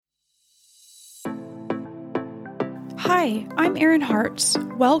Hi, I'm Erin Hartz.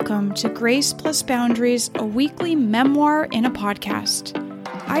 Welcome to Grace Plus Boundaries, a weekly memoir in a podcast.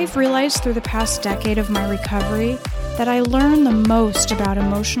 I've realized through the past decade of my recovery that I learn the most about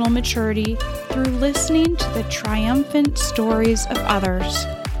emotional maturity through listening to the triumphant stories of others.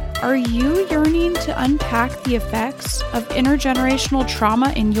 Are you yearning to unpack the effects of intergenerational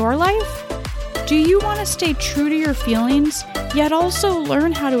trauma in your life? Do you want to stay true to your feelings, yet also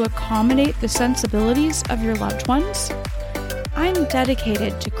learn how to accommodate the sensibilities of your loved ones? I'm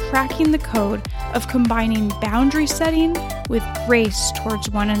dedicated to cracking the code of combining boundary setting with grace towards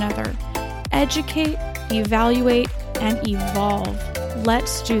one another. Educate, evaluate, and evolve.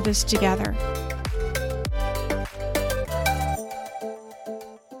 Let's do this together.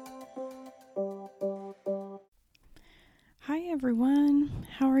 Hi everyone,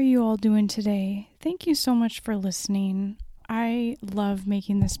 how are you all doing today? Thank you so much for listening. I love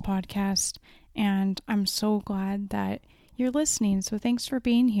making this podcast and I'm so glad that you're listening, so thanks for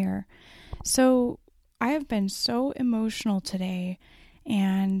being here. So I have been so emotional today,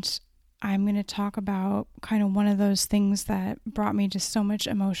 and I'm going to talk about kind of one of those things that brought me just so much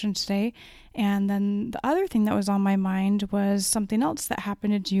emotion today. And then the other thing that was on my mind was something else that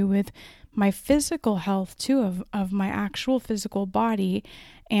happened to do with my physical health too, of my actual physical body.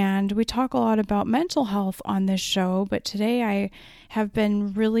 And we talk a lot about mental health on this show, but today I have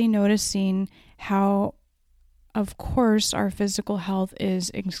been really noticing how, of course, our physical health is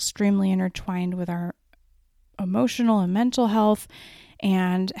extremely intertwined with our emotional and mental health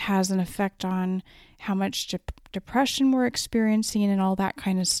and has an effect on how much depression we're experiencing and all that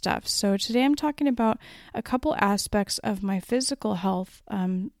kind of stuff. So today I'm talking about a couple aspects of my physical health,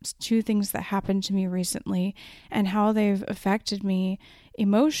 two things that happened to me recently and how they've affected me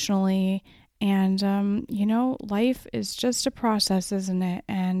emotionally. And, life is just a process, isn't it?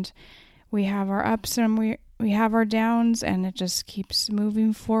 And we have our ups and we have our downs, and it just keeps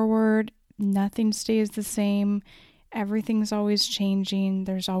moving forward. Nothing stays the same. Everything's always changing.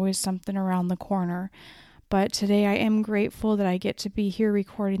 There's always something around the corner. But today I am grateful that I get to be here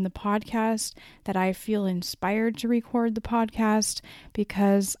recording the podcast, that I feel inspired to record the podcast,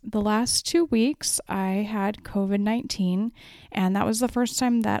 because the last 2 weeks I had COVID-19, and that was the first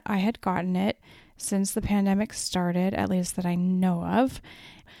time that I had gotten it since the pandemic started, at least that I know of.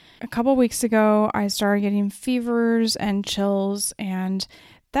 A couple weeks ago, I started getting fevers and chills, and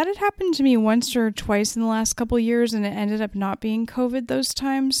that had happened to me once or twice in the last couple of years, and it ended up not being COVID those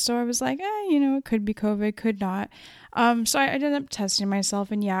times. So I was like, it could be COVID, could not. So I ended up testing myself,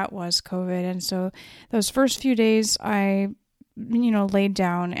 and yeah, it was COVID. And so those first few days, I, laid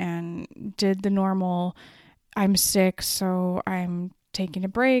down and did the normal, I'm sick, so I'm taking a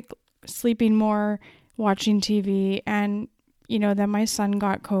break, sleeping more, watching TV, and then my son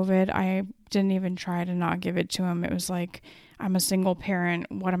got COVID. I didn't even try to not give it to him. It was like, I'm a single parent.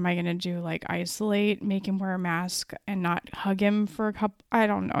 What am I going to do? Like isolate, make him wear a mask and not hug him for a couple? I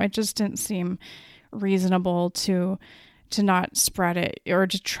don't know. It just didn't seem reasonable to not spread it, or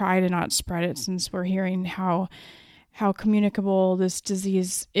to try to not spread it, since we're hearing how communicable this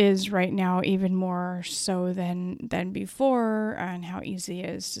disease is right now, even more so than before, and how easy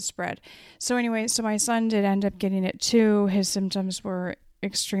it is to spread. So anyway, so my son did end up getting it too. His symptoms were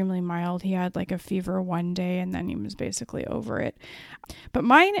extremely mild. He had like a fever one day and then he was basically over it. But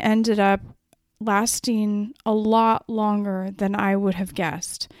mine ended up lasting a lot longer than I would have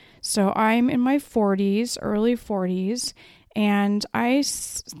guessed. So I'm in my 40s, early 40s, and I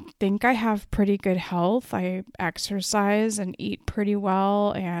think I have pretty good health. I exercise and eat pretty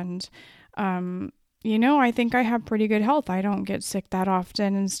well. And, I think I have pretty good health. I don't get sick that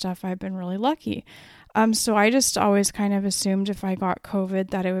often and stuff. I've been really lucky. So I just always kind of assumed if I got COVID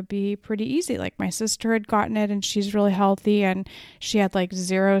that it would be pretty easy. Like my sister had gotten it and she's really healthy and she had like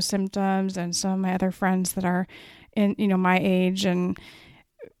 0 symptoms. And some of my other friends that are in, my age and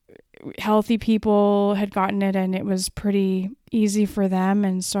healthy people had gotten it and it was pretty easy for them.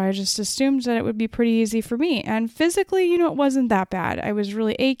 And so I just assumed that it would be pretty easy for me. And physically, it wasn't that bad. I was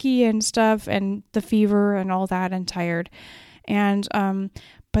really achy and stuff, and the fever and all that, and tired. And,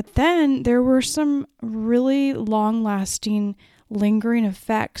 but then there were some really long lasting lingering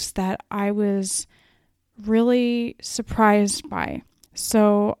effects that I was really surprised by.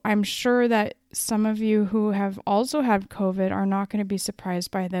 So I'm sure that some of you who have also had COVID are not going to be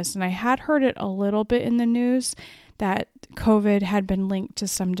surprised by this. And I had heard it a little bit in the news that COVID had been linked to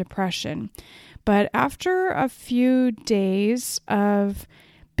some depression. But after a few days of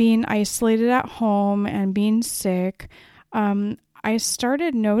being isolated at home and being sick, I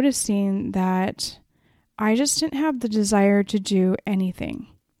started noticing that I just didn't have the desire to do anything.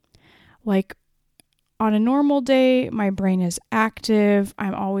 Like, on a normal day, my brain is active.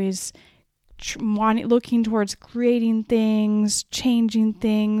 I'm always looking towards creating things, changing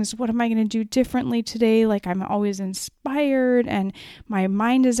things. What am I going to do differently today? Like, I'm always inspired and my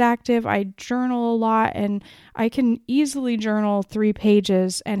mind is active. I journal a lot, and I can easily journal 3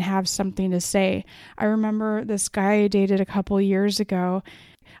 pages and have something to say. I remember this guy I dated a couple years ago.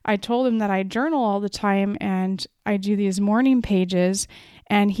 I told him that I journal all the time and I do these morning pages,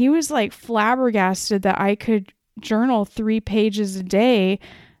 and he was like flabbergasted that I could journal 3 pages a day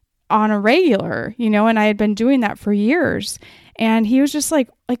on a regular, and I had been doing that for years. And he was just like,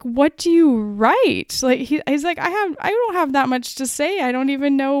 what do you write? Like, he's like, I don't have that much to say. I don't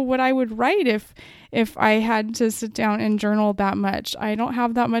even know what I would write if I had to sit down and journal that much. I don't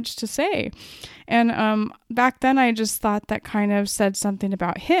have that much to say. And back then I just thought that kind of said something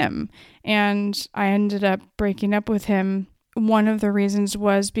about him. And I ended up breaking up with him. One of the reasons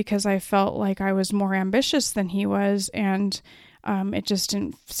was because I felt like I was more ambitious than he was, and it just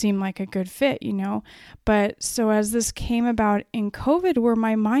didn't seem like a good fit, But so as this came about in COVID, where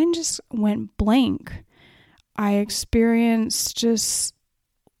my mind just went blank, I experienced just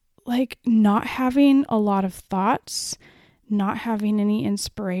like not having a lot of thoughts, not having any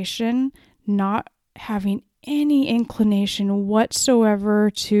inspiration, not having any inclination whatsoever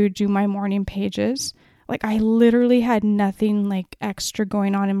to do my morning pages. Like, I literally had nothing like extra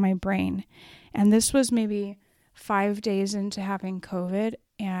going on in my brain. And this was maybe 5 days into having COVID,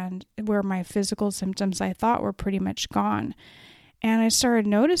 and where my physical symptoms I thought were pretty much gone. And I started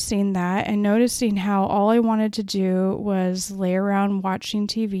noticing that, and noticing how all I wanted to do was lay around watching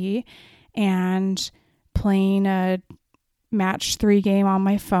TV and playing a match 3 game on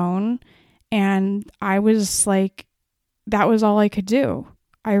my phone. And I was like, that was all I could do.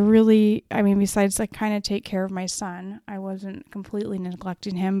 Besides like kind of take care of my son, I wasn't completely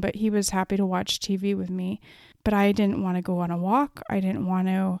neglecting him, but he was happy to watch TV with me. But I didn't want to go on a walk. I didn't want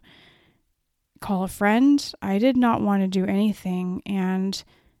to call a friend. I did not want to do anything. And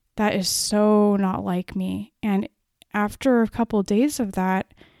that is so not like me. And after a couple of days of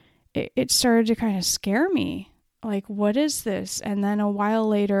that, it started to kind of scare me. Like, what is this? And then a while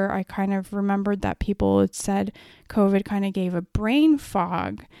later, I kind of remembered that people had said COVID kind of gave a brain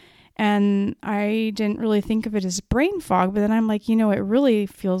fog. And I didn't really think of it as brain fog. But then I'm like, it really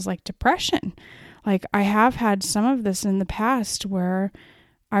feels like depression. Like, I have had some of this in the past where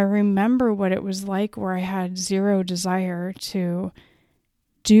I remember what it was like, where I had zero desire to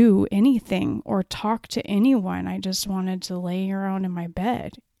do anything or talk to anyone. I just wanted to lay around in my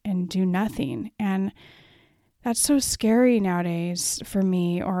bed and do nothing. And that's so scary nowadays for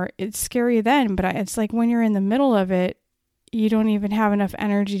me, or it's scary then, but it's like when you're in the middle of it, you don't even have enough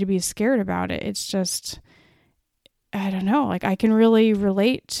energy to be scared about it. It's just, I don't know, like I can really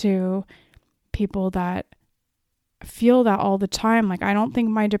relate to people that feel that all the time. Like, I don't think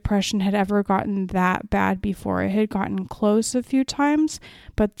my depression had ever gotten that bad before. It had gotten close a few times,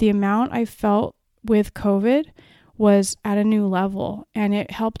 but the amount I felt with COVID was at a new level, and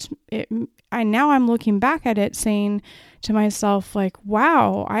it helped. Now I'm looking back at it saying to myself, like,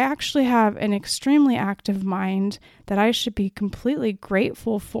 wow, I actually have an extremely active mind that I should be completely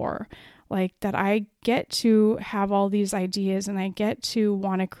grateful for. Like, that I get to have all these ideas and I get to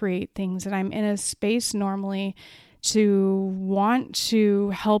want to create things, and I'm in a space normally to want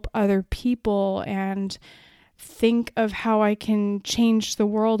to help other people and think of how I can change the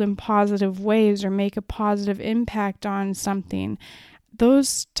world in positive ways or make a positive impact on something.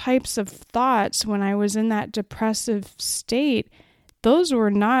 Those types of thoughts, when I was in that depressive state, those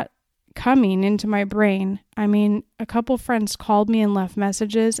were not coming into my brain. I mean, a couple friends called me and left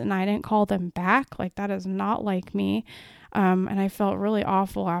messages, and I didn't call them back. Like, that is not like me. And I felt really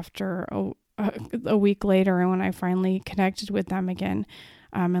awful after a week later, and when I finally connected with them again.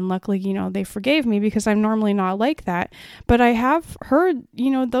 And luckily, they forgave me, because I'm normally not like that. But I have heard,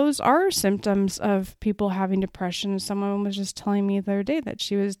 those are symptoms of people having depression. Someone was just telling me the other day that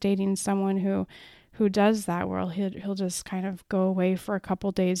she was dating someone who does that, where he'll just kind of go away for a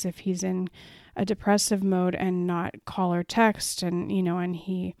couple days if he's in a depressive mode and not call or text, and and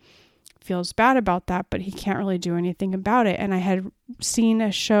he feels bad about that, but he can't really do anything about it. And I had seen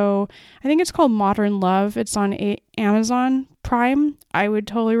a show, I think it's called Modern Love. It's on Amazon Prime. I would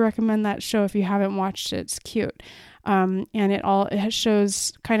totally recommend that show if you haven't watched it. It's cute. And it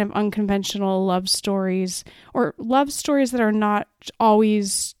shows kind of unconventional love stories, or love stories that are not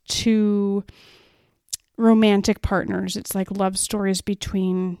always two romantic partners. It's like love stories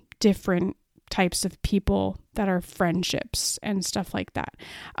between different types of people that are friendships and stuff like that.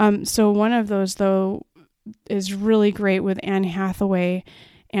 So one of those, though, is really great with Anne Hathaway,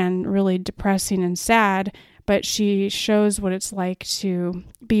 and really depressing and sad, but she shows what it's like to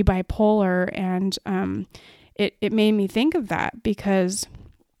be bipolar. And it made me think of that, because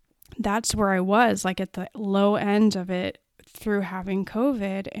that's where I was, like at the low end of it through having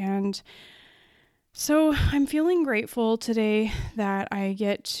COVID. And so I'm feeling grateful today that I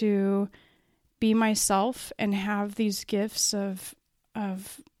get to be myself and have these gifts of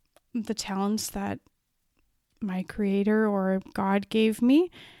the talents that my creator or God gave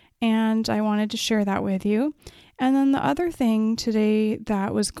me. And I wanted to share that with you. And then the other thing today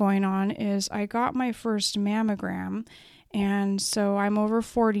that was going on is I got my first mammogram. And so I'm over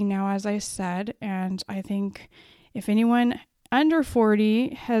 40 now, as I said. And I think if anyone under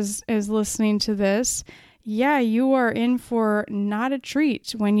 40 is listening to this, yeah, you are in for not a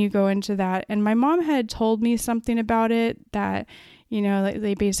treat when you go into that. And my mom had told me something about it, that, you know,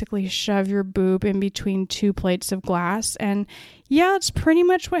 they basically shove your boob in between two plates of glass. And yeah, it's pretty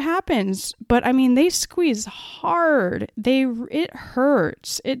much what happens. But I mean, they squeeze hard. It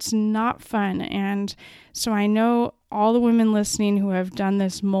hurts. It's not fun. And so I know all the women listening who have done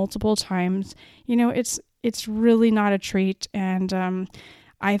this multiple times, you know, it's really not a treat. And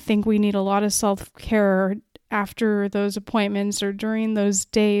I think we need a lot of self-care after those appointments or during those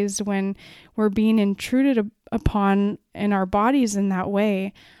days when we're being intruded upon in our bodies in that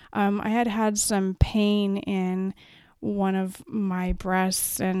way. I had some pain in one of my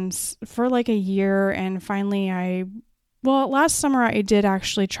breasts and for like a year, and finally last summer I did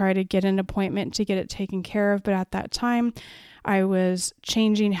actually try to get an appointment to get it taken care of, but at that time I was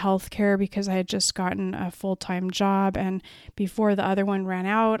changing healthcare because I had just gotten a full-time job, and before the other one ran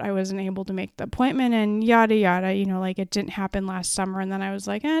out, I wasn't able to make the appointment, and yada yada, you know, like it didn't happen last summer. And then I was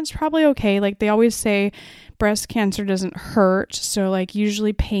like, it's probably okay. Like they always say breast cancer doesn't hurt, so like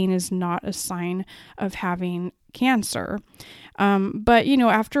usually pain is not a sign of having cancer. But you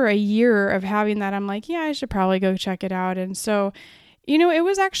know, after a year of having that, I'm like, yeah, I should probably go check it out. And so, you know, it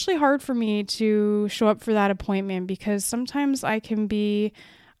was actually hard for me to show up for that appointment because sometimes I can be,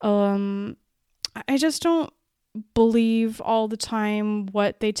 I just don't believe all the time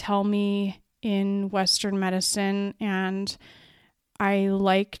what they tell me in Western medicine. And I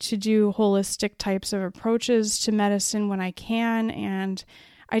like to do holistic types of approaches to medicine when I can. And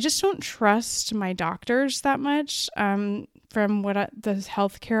I just don't trust my doctors that much. From the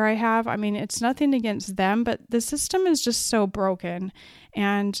healthcare I have. I mean, it's nothing against them, but the system is just so broken,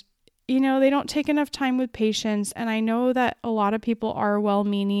 and, you know, they don't take enough time with patients. And I know that a lot of people are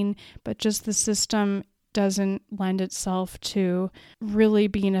well-meaning, but just the system doesn't lend itself to really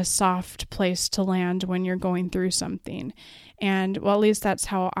being a soft place to land when you're going through something. And well, at least that's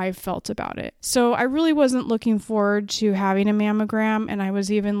how I felt about it. So I really wasn't looking forward to having a mammogram. And I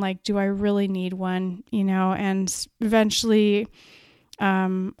was even like, do I really need one? You know, and eventually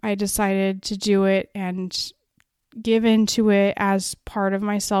I decided to do it and give into it as part of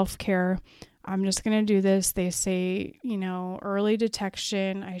my self-care. I'm just going to do this. They say, you know, early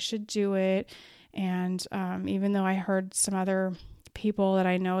detection, I should do it. And even though I heard some other people that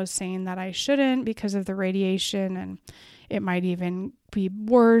I know is saying that I shouldn't because of the radiation, and it might even be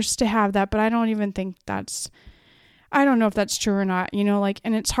worse to have that, but I don't even think I don't know if that's true or not, you know, like,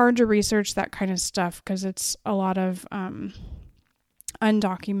 and it's hard to research that kind of stuff because it's a lot of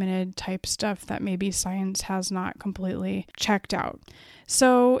undocumented type stuff that maybe science has not completely checked out.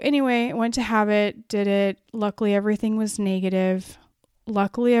 So anyway, went to have it, did it. Luckily, everything was negative.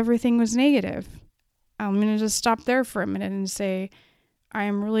 I'm going to just stop there for a minute and say I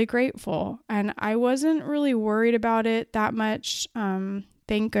am really grateful. And I wasn't really worried about it that much,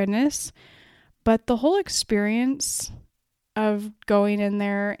 thank goodness. But the whole experience of going in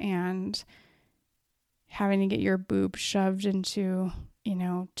there and having to get your boob shoved into, you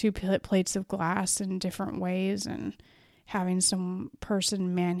know, two plates of glass in different ways and having some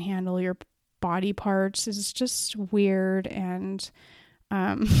person manhandle your body parts is just weird. And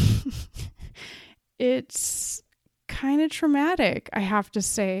it's kind of traumatic, I have to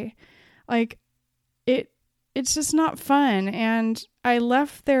say. Like, it's just not fun. And I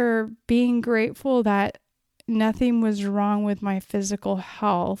left there being grateful that nothing was wrong with my physical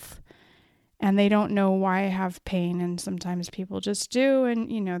health. And they don't know why I have pain. And sometimes people just do,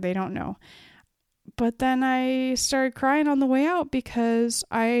 and, you know, they don't know. But then I started crying on the way out because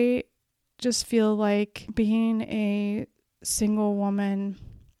I just feel like being a single woman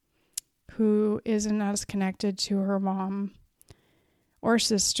who isn't as connected to her mom or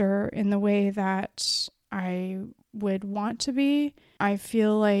sister in the way that I would want to be. I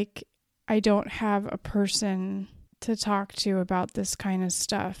feel like I don't have a person to talk to about this kind of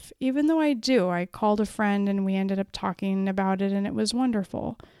stuff, even though I do. I called a friend and we ended up talking about it and it was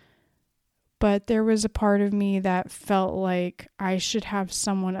wonderful. But there was a part of me that felt like I should have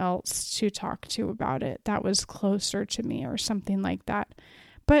someone else to talk to about it that was closer to me or something like that.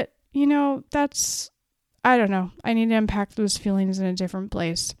 But, I don't know. I need to unpack those feelings in a different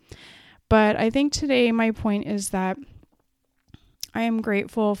place. But I think today my point is that I am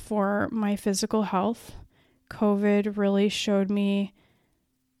grateful for my physical health. COVID really showed me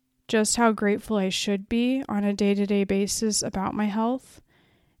just how grateful I should be on a day-to-day basis about my health,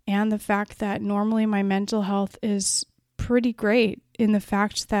 and the fact that normally my mental health is pretty great, in the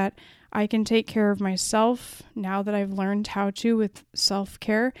fact that I can take care of myself now that I've learned how to with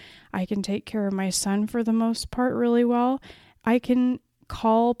self-care. I can take care of my son for the most part really well. I can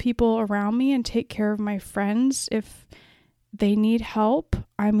call people around me and take care of my friends if they need help.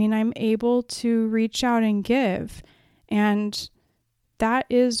 I'm able to reach out and give. And that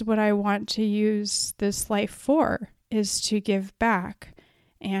is what I want to use this life for, is to give back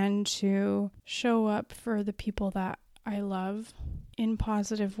and to show up for the people that I love in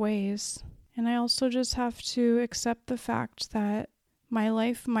positive ways. And I also just have to accept the fact that my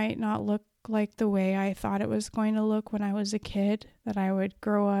life might not look like the way I thought it was going to look when I was a kid, that I would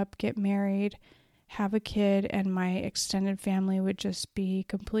grow up, get married, have a kid, and my extended family would just be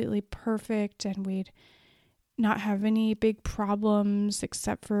completely perfect and we'd not have any big problems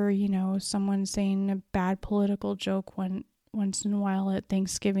except for, someone saying a bad political joke once in a while at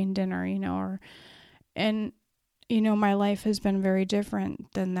Thanksgiving dinner, my life has been very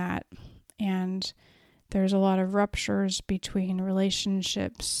different than that. And there's a lot of ruptures between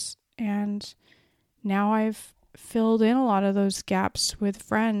relationships. And now I've filled in a lot of those gaps with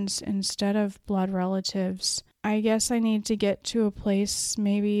friends instead of blood relatives. I guess I need to get to a place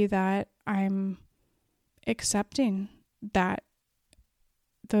maybe that I'm accepting that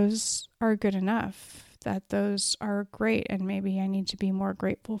those are good enough, that those are great, and maybe I need to be more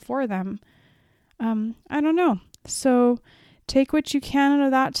grateful for them. I don't know. So take what you can out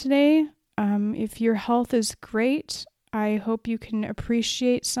of that today. If your health is great, I hope you can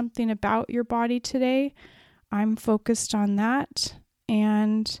appreciate something about your body today. I'm focused on that.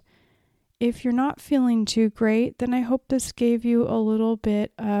 And if you're not feeling too great, then I hope this gave you a little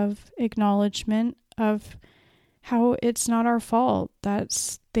bit of acknowledgement of how it's not our fault, that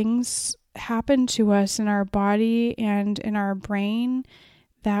things happen to us in our body and in our brain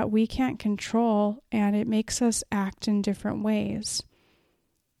that we can't control, and it makes us act in different ways.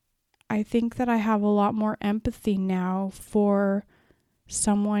 I think that I have a lot more empathy now for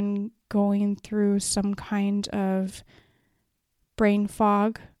someone going through some kind of brain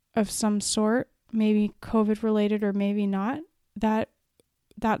fog of some sort, maybe COVID related or maybe not.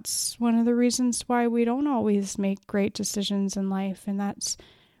 That's one of the reasons why we don't always make great decisions in life, and that's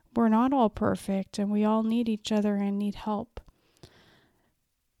we're not all perfect and we all need each other and need help.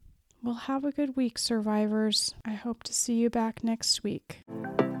 Well, have a good week, survivors. I hope to see you back next week.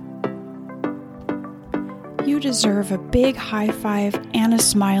 You deserve a big high five and a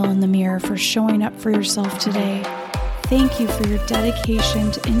smile in the mirror for showing up for yourself today. Thank you for your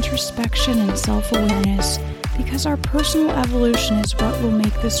dedication to introspection and self-awareness, because our personal evolution is what will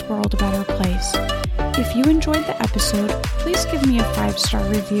make this world a better place. If you enjoyed the episode, please give me a 5-star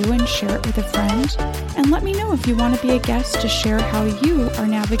review and share it with a friend. And let me know if you want to be a guest to share how you are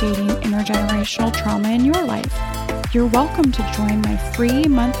navigating intergenerational trauma in your life. You're welcome to join my free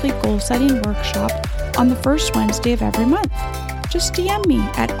monthly goal-setting workshop on the first Wednesday of every month. Just DM me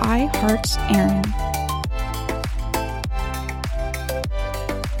at iHeartsErin.